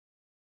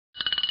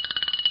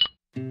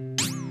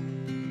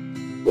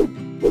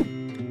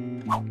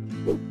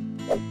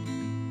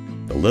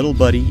Little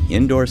Buddy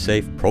Indoor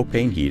Safe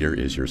Propane Heater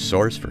is your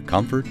source for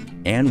comfort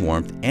and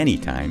warmth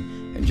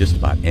anytime and just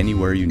about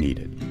anywhere you need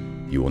it.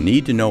 You will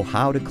need to know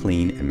how to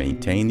clean and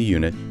maintain the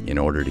unit in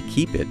order to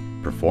keep it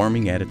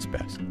performing at its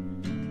best.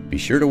 Be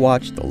sure to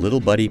watch the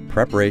Little Buddy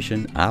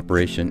preparation,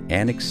 operation,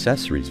 and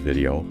accessories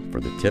video for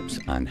the tips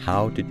on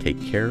how to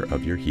take care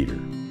of your heater.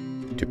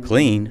 To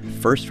clean,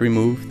 first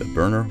remove the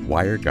burner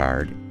wire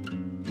guard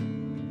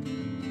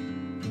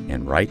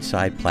and right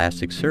side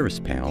plastic service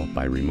panel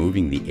by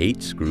removing the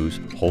 8 screws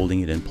holding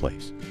it in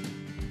place.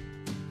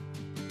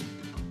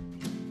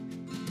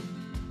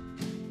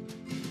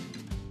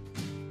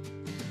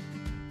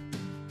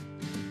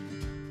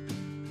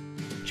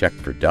 Check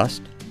for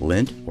dust,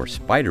 lint, or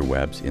spider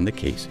webs in the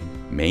casing,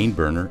 main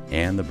burner,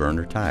 and the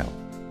burner tile.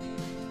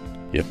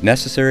 If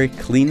necessary,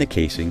 clean the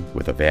casing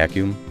with a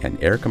vacuum, an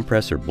air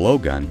compressor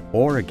blowgun,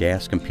 or a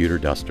gas computer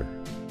duster.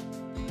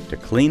 To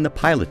clean the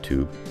pilot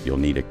tube, you'll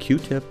need a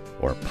Q-tip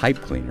or a pipe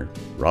cleaner,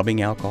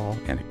 rubbing alcohol,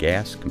 and a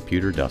gas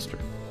computer duster.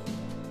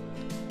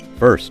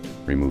 First,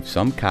 remove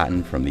some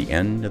cotton from the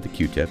end of the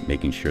Q-tip,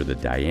 making sure the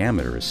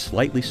diameter is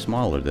slightly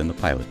smaller than the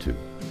pilot tube.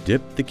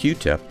 Dip the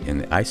Q-tip in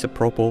the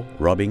isopropyl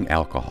rubbing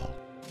alcohol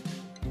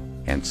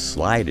and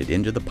slide it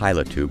into the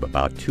pilot tube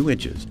about 2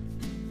 inches.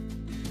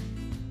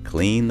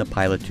 Clean the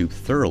pilot tube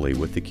thoroughly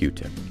with the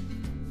Q-tip.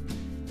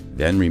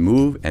 Then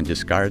remove and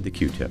discard the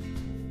Q-tip.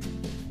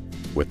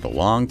 With the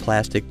long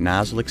plastic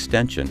nozzle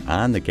extension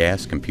on the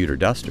gas computer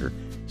duster,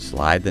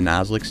 slide the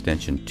nozzle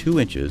extension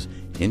 2 inches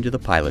into the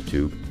pilot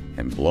tube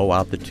and blow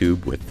out the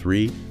tube with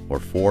 3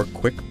 or 4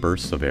 quick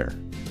bursts of air.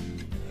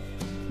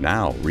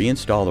 Now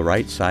reinstall the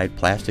right side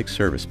plastic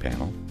service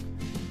panel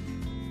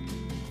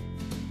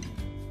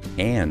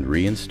and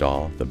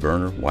reinstall the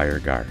burner wire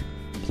guard.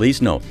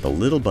 Please note, the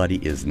Little Buddy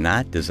is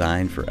not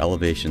designed for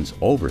elevations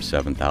over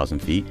 7,000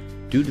 feet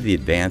due to the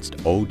advanced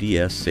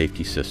ODS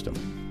safety system.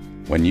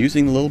 When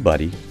using the Little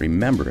Buddy,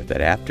 remember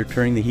that after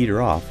turning the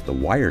heater off, the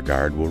wire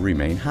guard will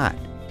remain hot.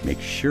 Make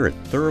sure it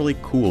thoroughly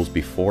cools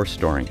before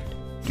storing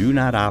it. Do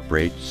not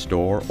operate,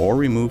 store, or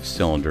remove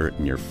cylinder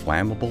in your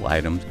flammable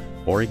items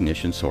or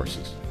ignition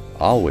sources.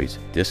 Always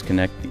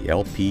disconnect the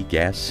LP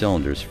gas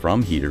cylinders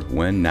from heater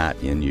when not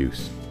in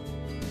use.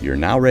 You're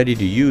now ready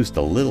to use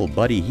the Little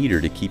Buddy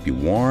heater to keep you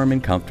warm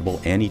and comfortable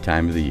any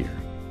time of the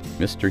year.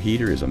 Mr.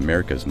 Heater is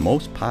America's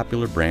most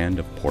popular brand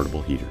of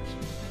portable heaters.